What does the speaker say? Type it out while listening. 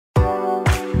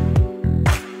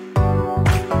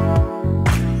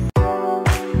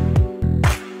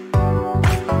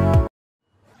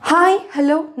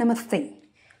Hello నమస్తే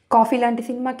coffee లాంటి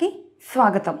సినిమాకి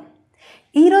స్వాగతం.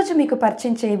 ఈరోజు మీకు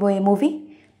పరిచయం చేయబోయే movie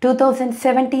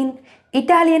 2017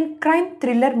 Italian crime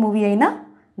thriller movie అయిన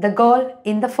the girl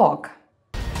in the fog.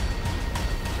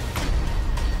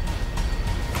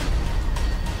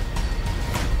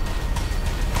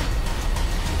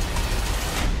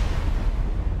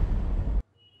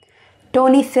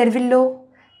 Tony సెర్విల్లో,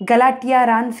 గలాటియా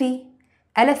Ransy,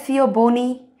 అలెస్సియో Boney,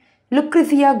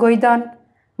 లుక్రిజియా గొయిదాన్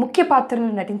ముఖ్య పాత్రలో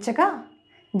నటించగా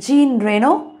జీన్ రెనో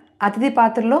అతిథి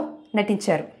పాత్రలో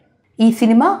నటించారు. ఈ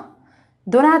సినిమా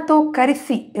డొనాటో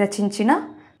కరిస్సి రచించిన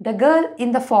the girl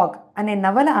in the fog అనే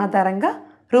నవల ఆధారంగా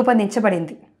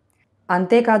రూపొందించబడింది.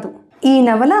 అంతేకాదు ఈ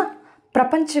నవల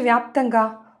ప్రపంచవ్యాప్తంగా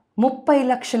 30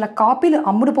 లక్షల కాపీలు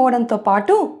అమ్ముడుపోవడంతో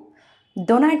పాటు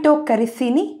డొనాటో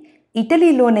కరిస్సిని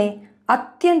ఇటలీలోనే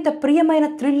అత్యంత ప్రియమైన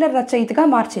థ్రిల్లర్ రచయితగా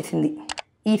మార్చేసింది.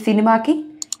 ఈ సినిమాకి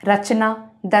రచన,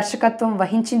 దర్శకత్వం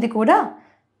వహించింది కూడా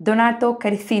డొనాటో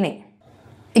కరిస్సినే.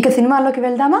 ఇక సినిమాలోకి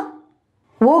వెళ్దామా?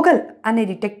 వోగల్ అనే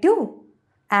డిటెక్టివ్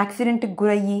యాక్సిడెంట్కి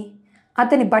గురయ్యి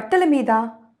అతని బట్టల మీద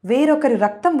వేరొకరి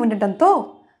రక్తం ఉండటంతో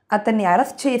అతన్ని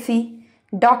అరెస్ట్ చేసి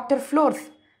డాక్టర్ ఫ్లోర్స్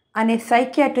అనే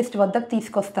సైకియాట్రిస్ట్ వద్దకు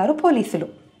తీసుకొస్తారు పోలీసులు.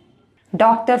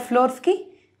 డాక్టర్ ఫ్లోర్స్కి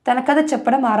తన కథ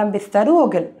చెప్పడం ఆరంభిస్తారు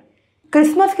వోగల్.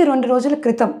 క్రిస్మస్కి 2 రోజుల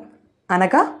క్రితం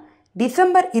అనగా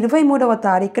డిసెంబర్ 23వ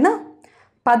తారీఖున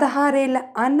 16 ఏళ్ల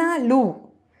అన్నా లూ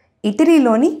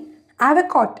ఇటలీలోని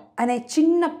అవెకాట్ అనే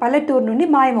చిన్న పల్లెటూరు నుండి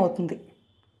మాయమవుతుంది.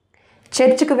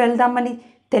 చర్చికి వెళ్దామని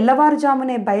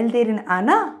తెల్లవారుజామునే బయలుదేరిన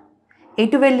అన్నా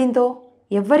ఎటు వెళ్ళిందో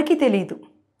ఎవ్వరికీ తెలియదు.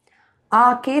 ఆ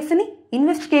కేసుని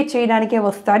ఇన్వెస్టిగేట్ చేయడానికే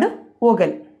వస్తాడు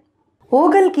వోగల్.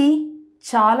 వోగల్కి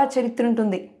చాలా చరిత్ర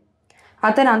ఉంటుంది.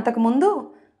 అతను అంతకుముందు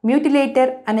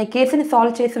మ్యూటిలేటర్ అనే కేసుని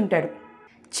సాల్వ్ చేసి ఉంటాడు.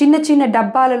 చిన్న చిన్న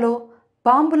డబ్బాలలో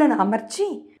బాంబులను అమర్చి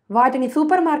వాటిని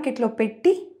సూపర్ మార్కెట్లో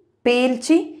పెట్టి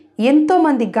పేల్చి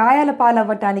ఎంతోమంది గాయాల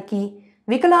పాలవ్వటానికి,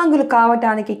 వికలాంగులు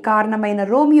కావటానికి కారణమైన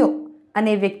రోమియో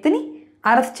అనే వ్యక్తిని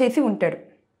అరెస్ట్ చేసి ఉంటాడు.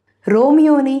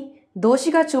 రోమియోని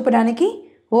దోషిగా చూపడానికి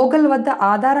వోగల్ వద్ద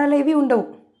ఆధారాలేవి ఉండవు.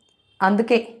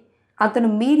 అందుకే అతను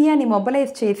మీడియాని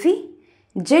మొబలైజ్ చేసి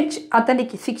జడ్జ్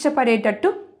అతనికి శిక్ష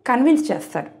పడేటట్టు కన్విన్స్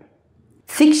చేస్తాడు.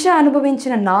 శిక్ష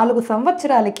అనుభవించిన 4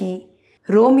 సంవత్సరాలకి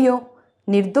రోమియో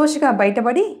నిర్దోషిగా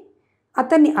బయటపడి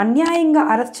అతన్ని అన్యాయంగా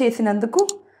అరెస్ట్ చేసినందుకు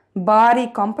భారీ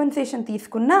కాంపెన్సేషన్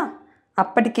తీసుకున్నా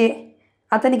అప్పటికే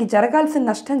అతనికి జరగాల్సిన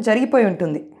నష్టం జరిగిపోయి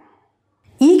ఉంటుంది.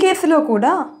 ఈ కేసులో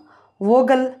కూడా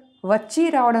వోగల్ వచ్చి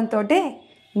రావడంతో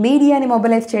మీడియాని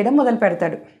మొబలైజ్ చేయడం మొదలు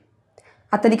పెడతాడు.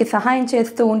 అతనికి సహాయం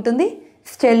చేస్తూ ఉంటుంది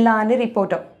స్టెల్లా అనే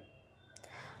రిపోర్టర్.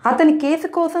 అతని కేసు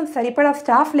కోసం సరిపడా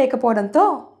స్టాఫ్ లేకపోవడంతో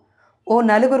ఓ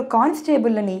 4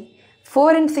 కానిస్టేబుల్ని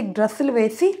ఫోరెన్సిక్ డ్రెస్సులు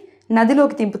వేసి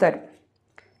నదిలోకి దింపుతాడు.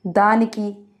 దానికి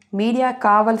మీడియా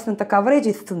కావలసినంత కవరేజ్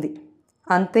ఇస్తుంది.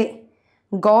 అంతే,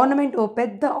 గవర్నమెంట్ ఓ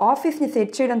పెద్ద ఆఫీస్ని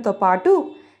సెట్ చేయడంతో పాటు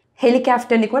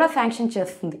హెలికాప్టర్ని కూడా శాంక్షన్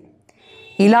చేస్తుంది.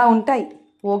 ఇలా ఉంటాయి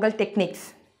వోగల్ టెక్నిక్స్.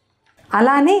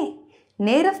 అలానే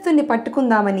నేరస్తుని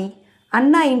పట్టుకుందామని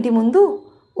అన్నా ఇంటి ముందు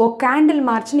ఓ క్యాండిల్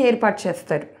మార్చ్ని ఏర్పాటు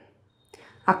చేస్తాడు.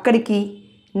 అక్కడికి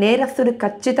నేరస్తుడు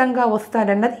ఖచ్చితంగా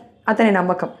వస్తాడన్నది అతని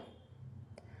నమ్మకం.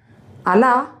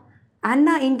 అలా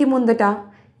అన్నా ఇంటి ముందట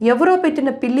ఎవరో పెట్టిన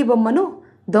పిల్లి బొమ్మను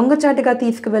దొంగచాటుగా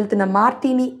తీసుకువెళ్తున్న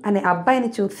మార్టిని అనే అబ్బాయిని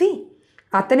చూసి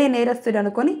అతనే నేరస్తుడు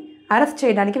అనుకొని అరెస్ట్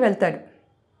చేయడానికి వెళ్తాడు.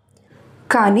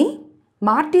 కానీ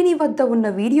మార్టిని వద్ద ఉన్న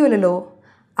వీడియోలలో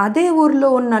అదే ఊరిలో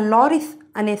ఉన్న లారిస్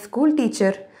అనే స్కూల్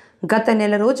టీచర్ గత 1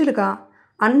 నెల రోజులుగా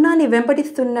అన్నాని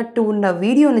వెంబడిస్తున్నట్టు ఉన్న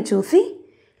వీడియోను చూసి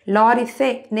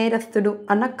లారిసే నేరస్తుడు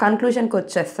అన్న కన్క్లూషన్కి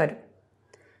వచ్చేస్తాడు.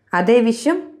 అదే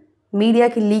విషయం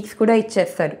మీడియాకి లీక్స్ కూడా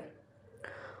ఇచ్చేస్తాడు.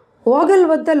 వోగల్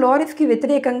వద్ద లారిస్కి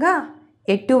వ్యతిరేకంగా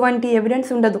ఎటువంటి ఎవిడెన్స్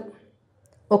ఉండదు,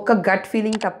 ఒక్క గట్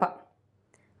ఫీలింగ్ తప్ప.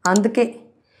 అందుకే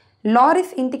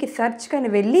లారిస్ ఇంటికి సర్చ్కని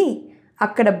వెళ్ళి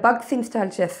అక్కడ బగ్స్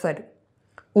ఇన్స్టాల్ చేస్తాడు.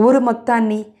 ఊరు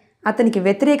మొత్తాన్ని అతనికి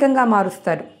వ్యతిరేకంగా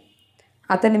మారుస్తాడు.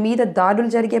 అతని మీద దాడులు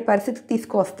జరిగే పరిస్థితి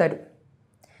తీసుకువస్తాడు.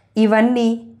 ఇవన్నీ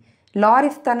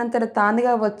లారిస్ తనంతట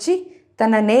తానుగా వచ్చి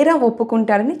తన నేరం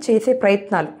ఒప్పుకుంటాడని చేసే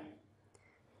ప్రయత్నాలు.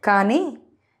 కానీ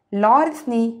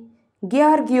లారిస్ని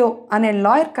గియార్గియో అనే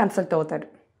లాయర్ కన్సల్ట్ అవుతాడు.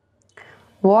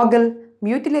 వోగల్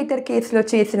మ్యూటిలేటర్ కేసులో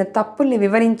చేసిన తప్పుల్ని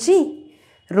వివరించి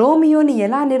రోమియోని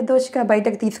ఎలా నిర్దోషిగా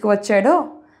బయటకు తీసుకువచ్చాడో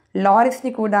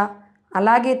లారిస్ని కూడా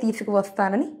అలాగే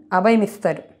తీసుకువస్తానని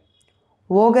అభయమిస్తాడు.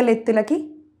 వోగల్ ఎత్తులకి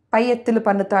పై ఎత్తులు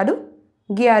పన్నుతాడు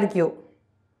గియార్గియో.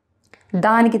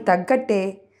 దానికి తగ్గట్టే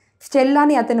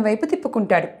స్టెల్లాని అతని వైపు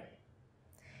తిప్పుకుంటాడు.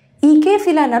 ఈ కేసు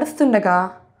ఇలా నడుస్తుండగా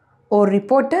ఓ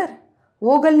రిపోర్టర్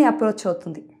వోగల్ని అప్రోచ్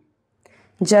అవుతుంది.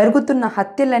 జరుగుతున్న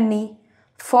హత్యలన్నీ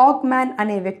ఫాగ్ మ్యాన్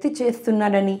అనే వ్యక్తి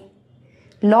చేస్తున్నాడని,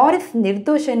 లారిస్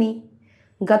నిర్దోషని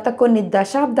గత కొన్ని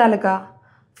దశాబ్దాలుగా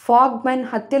ఫాగ్మెన్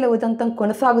హత్యల ఉదంతం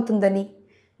కొనసాగుతుందని,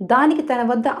 దానికి తన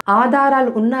వద్ద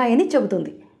ఆధారాలు ఉన్నాయని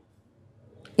చెబుతుంది.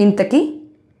 ఇంతకీ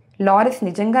లారెన్స్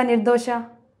నిజంగా నిర్దోష?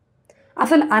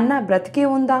 అసలు అన్న బ్రతికే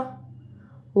ఉందా?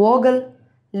 వోగల్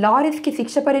లారెన్స్కి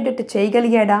శిక్ష పడేటట్టు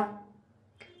చేయగలిగాడా?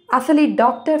 అసలు ఈ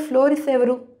డాక్టర్ ఫ్లోరిస్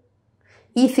ఎవరు?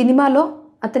 ఈ సినిమాలో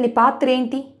అతని పాత్ర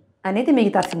ఏంటి అనేది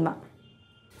మిగతా సినిమా.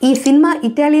 ఈ సినిమా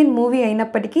ఇటాలియన్ మూవీ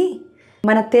అయినప్పటికీ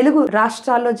మన తెలుగు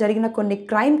రాష్ట్రాల్లో జరిగిన కొన్ని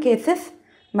క్రైమ్ కేసెస్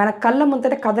మన కళ్ళ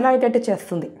ముందట కదలాడేటట్టు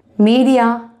చేస్తుంది. మీడియా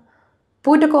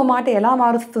పూటకో మాట ఎలా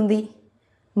మారుస్తుంది,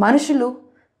 మనుషులు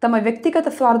తమ వ్యక్తిగత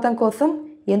స్వార్థం కోసం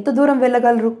ఎంత దూరం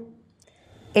వెళ్ళగలరు,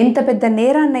 ఎంత పెద్ద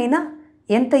నేరాన్నైనా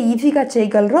ఎంత ఈజీగా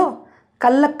చేయగలరో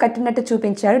కళ్ళకు కట్టినట్టు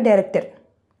చూపించాడు డైరెక్టర్.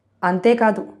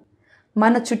 అంతేకాదు,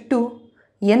 మన చుట్టూ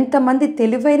ఎంతమంది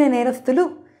తెలివైన నేరస్తులు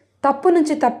తప్పు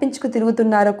నుంచి తప్పించుకు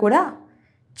తిరుగుతున్నారో కూడా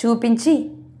చూపించి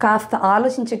కాస్త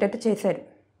ఆలోచించేటట్టు చేశాడు.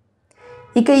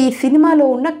 ఇక ఈ సినిమాలో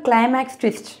ఉన్న క్లైమాక్స్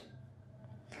ట్విస్ట్,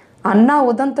 అన్నా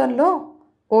ఉదంతంలో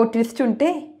ఓ ట్విస్ట్ ఉంటే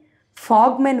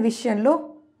ఫాగ్మెన్ విషయంలో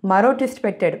మరో ట్విస్ట్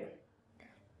పెట్టాడు.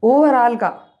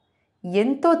 ఓవరాల్గా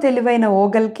ఎంతో తెలివైన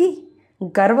వోగల్కి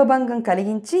గర్వభంగం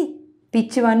కలిగించి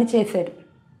పిచ్చివాణ్ణి చేశాడు.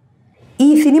 ఈ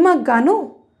సినిమాకు గాను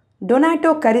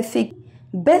డొనాటో కరిసి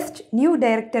బెస్ట్ న్యూ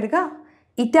డైరెక్టర్గా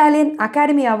ఇటాలియన్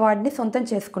అకాడమీ అవార్డుని సొంతం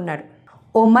చేసుకున్నాడు.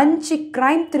 ఓ మంచి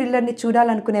క్రైమ్ థ్రిల్లర్ని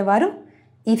చూడాలనుకునేవారు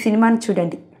ఈ సినిమాని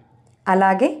చూడండి.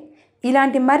 అలాగే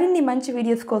ఇలాంటి మరిన్ని మంచి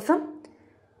వీడియోస్ కోసం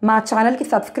మా ఛానల్కి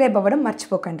సబ్స్క్రైబ్ అవ్వడం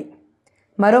మర్చిపోకండి.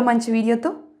 మరో మంచి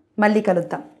వీడియోతో మళ్ళీ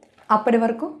కలుద్దాం. అప్పటి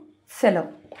వరకు సెలవు.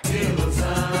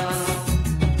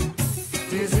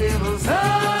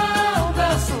 Desilusão,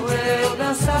 danço eu,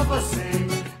 dança você,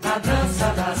 na dança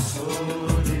da sua.